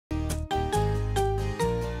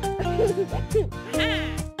The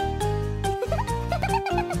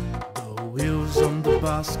wheels on the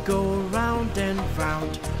bus go round and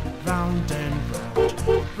round, round and round,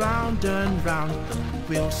 round and round. The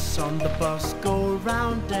wheels on the bus go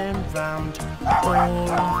round and round, all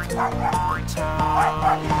through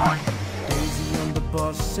town. Daisy on the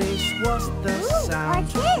bus says, what's the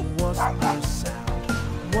sound? What's the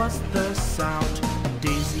sound? What's the sound?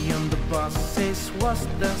 Daisy on the bus says, what's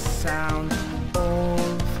the sound? All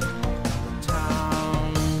through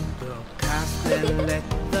town. The cast then let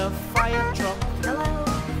the fire truck through.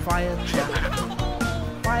 Fire truck through.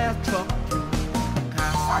 Fire truck through.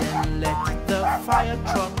 Cast then let the fire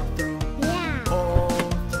truck through. All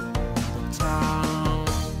through the town.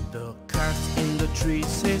 The cat in the tree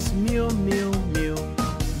says, mew, mew, mew.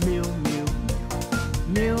 Mew, mew, mew.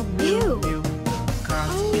 Mew, mew, mew. The cat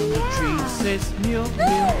in the tree says, mew, mew,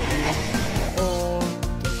 mew. All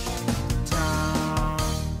through the town.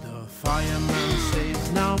 The fireman says,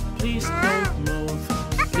 now please don't move.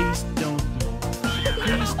 Please don't move.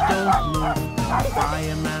 Please don't move. The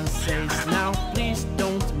fireman says, now please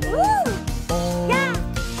don't move. All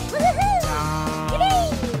through the town.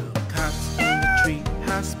 The cat in the tree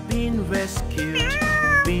has been rescued.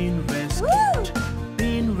 Been rescued.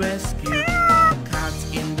 Been rescued. The cat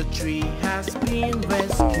in the tree has been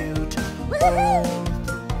rescued. All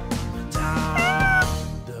through the town.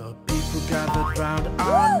 The people gathered round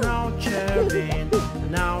are now cheering.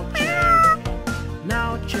 Now cheering.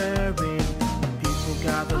 Now cheering. People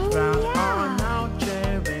gathered round are now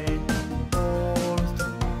cheering. All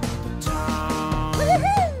through the town.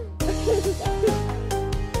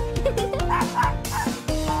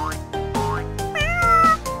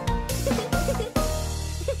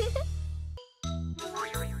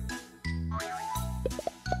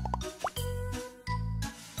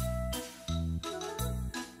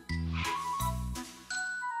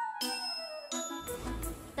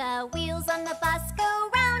 The wheels on the bus go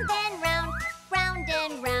round and round, round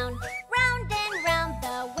and round, round and round.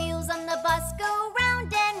 The wheels on the bus go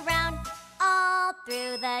round and round, all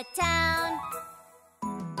through the town.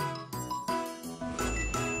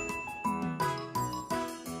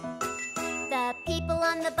 The people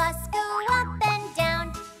on the bus go up and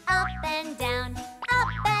down, up and down, up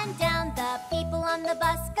and down. The people on the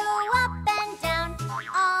bus go up and down,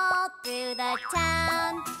 all through the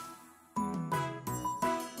town.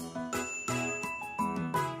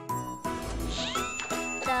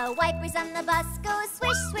 The wipers on the bus go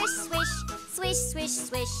swish, swish, swish, swish, swish,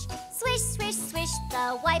 swish, swish, swish, swish.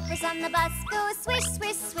 The wipers on the bus go swish,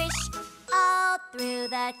 swish, swish, all through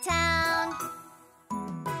the town.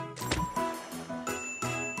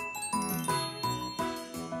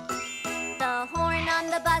 The horn on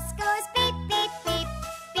the bus goes beep, beep, beep,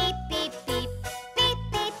 beep, beep, beep, beep,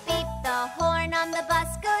 beep, beep. The horn on the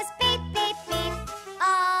bus goes beep, beep, beep,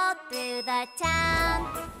 all through the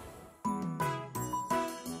town.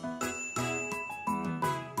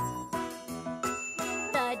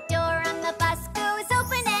 The door on the bus goes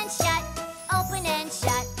open and shut, open and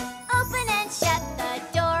shut, open and shut. The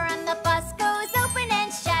door on the bus goes open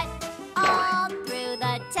and shut, all through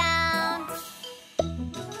the town.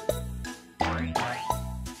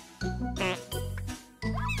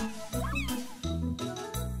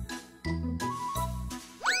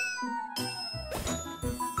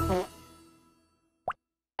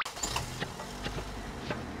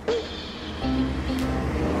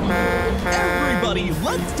 Everybody,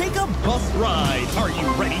 let's take a bus ride. Are you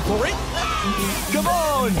ready for it? Come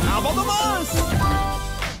on, hop on the bus!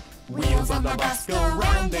 Wheels on the bus go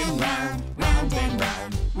round and round, round and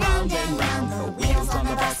round, round and round. The wheels on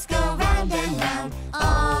the bus go round and round,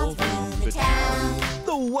 all through the town.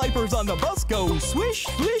 The wipers on the bus go swish,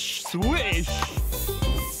 swish, swish.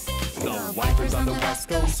 The wipers on the bus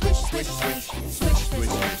go swish, swish, swish, swish, swish, swish,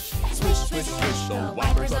 swish, swish, swish. The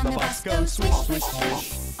wipers on the bus go swish, swish,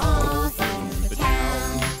 swish, all through the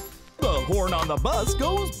town. The horn on the bus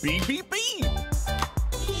goes beep, beep, beep.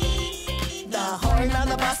 The horn on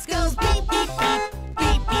the bus goes beep, beep, beep,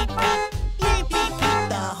 beep, beep, beep, beep, beep, beep.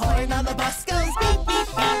 The horn on the bus goes beep, beep,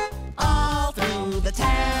 beep, all through the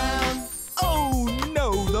town. Oh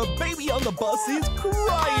no, the baby on the bus is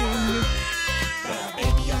crying. The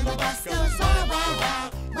baby on the bus goes wah, wah, wah,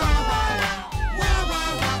 wah, wah, wah,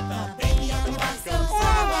 wah, wah. The baby on the bus goes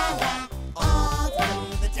wah, wah, wah, all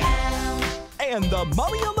through the town. And the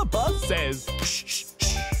mommy on the bus says shh, shh,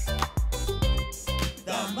 shh.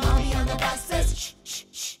 The mommy on the bus says shh, shh,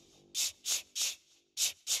 shh, shh, shh, shh,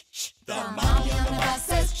 shh, shh, shh. The mommy on the bus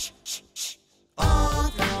says shh, shh, shh, all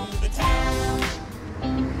through the town.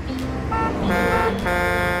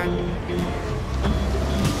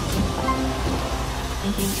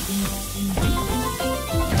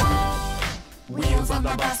 Wheels on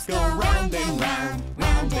the bus go round and round,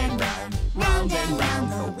 round and round, round and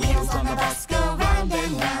round. The wheels on the bus go round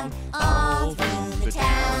and round, all through the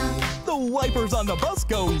town. The wipers on the bus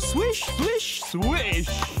go swish, swish, swish.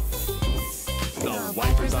 The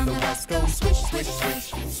wipers on the bus go swish, swish,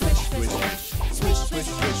 swish, swish, swish, swish, swish, swish,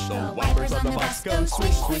 swish. The wipers on the bus go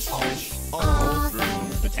swish, swish, swish, all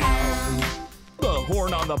through the town. The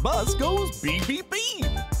horn on the bus goes beep, beep, beep.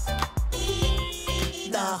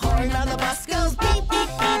 The horn on the bus goes beep, beep,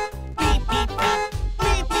 beep, beep, beep, beep,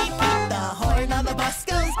 beep, beep, beep. The horn on the bus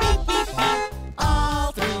goes beep, beep, beep,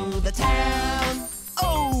 all through the town.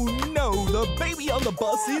 Oh no, the baby on the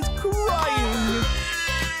bus is crying.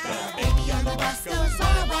 The baby on the bus goes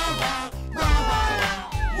wah, wah, wah, wah, wah,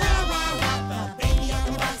 wah, wah, wah. The baby on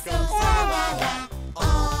the bus goes wah, wah, wah,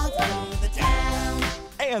 all through the town.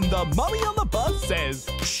 And the mommy on the bus says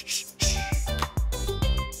shh, shh, shh.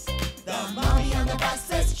 The mommy on the bus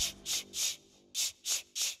says shh, shh, shh, shh, shh,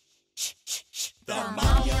 shh, shh, shh, shh. The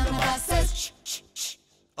mommy on the bus says shh, shh, shh,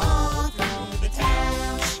 all through the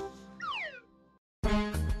town.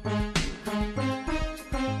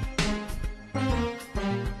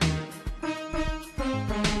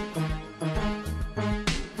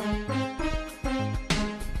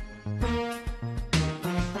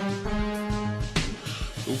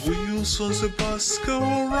 The wheels on the bus go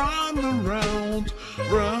round and round,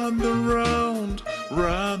 round and round,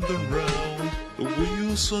 round and round. The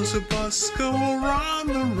wheels on the bus go round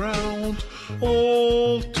and round,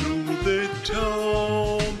 all through the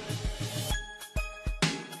town.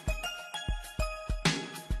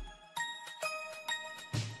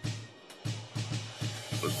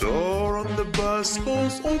 The door on the bus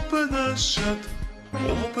goes open and shut,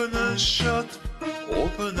 open and shut,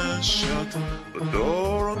 open and shut. The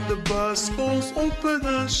door on the bus goes open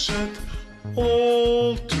and shut,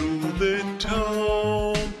 all through the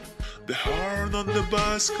town. The horn on the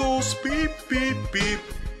bus goes beep, beep, beep,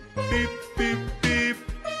 beep, beep, beep,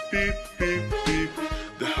 beep, beep, beep.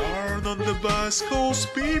 The horn on the bus goes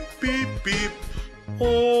beep, beep, beep,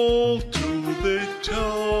 all through the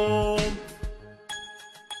town.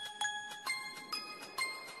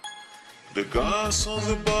 The gas on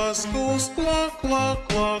the bus goes cluck, cluck,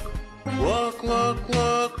 cluck, cluck, cluck,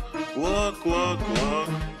 cluck, cluck, cluck, cluck.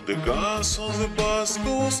 The gas on the bus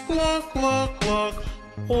goes cluck, cluck, cluck,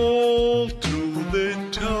 all through the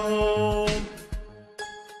town.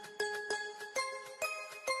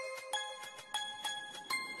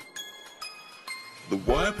 The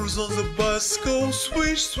wipers on the bus go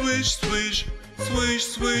swish, swish, swish, swish,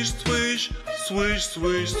 swish, swish, swish,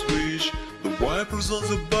 swish, swish. The wipers on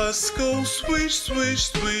the bus go swish, swish,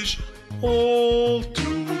 swish, all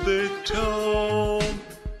through the town.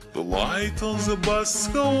 The light on the bus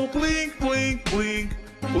go blink, blink, blink,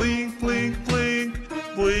 blink, blink, blink,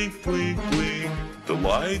 blink, blink, blink. The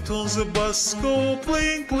light on the bus go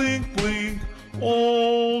blink, blink, blink,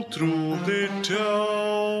 all through the town.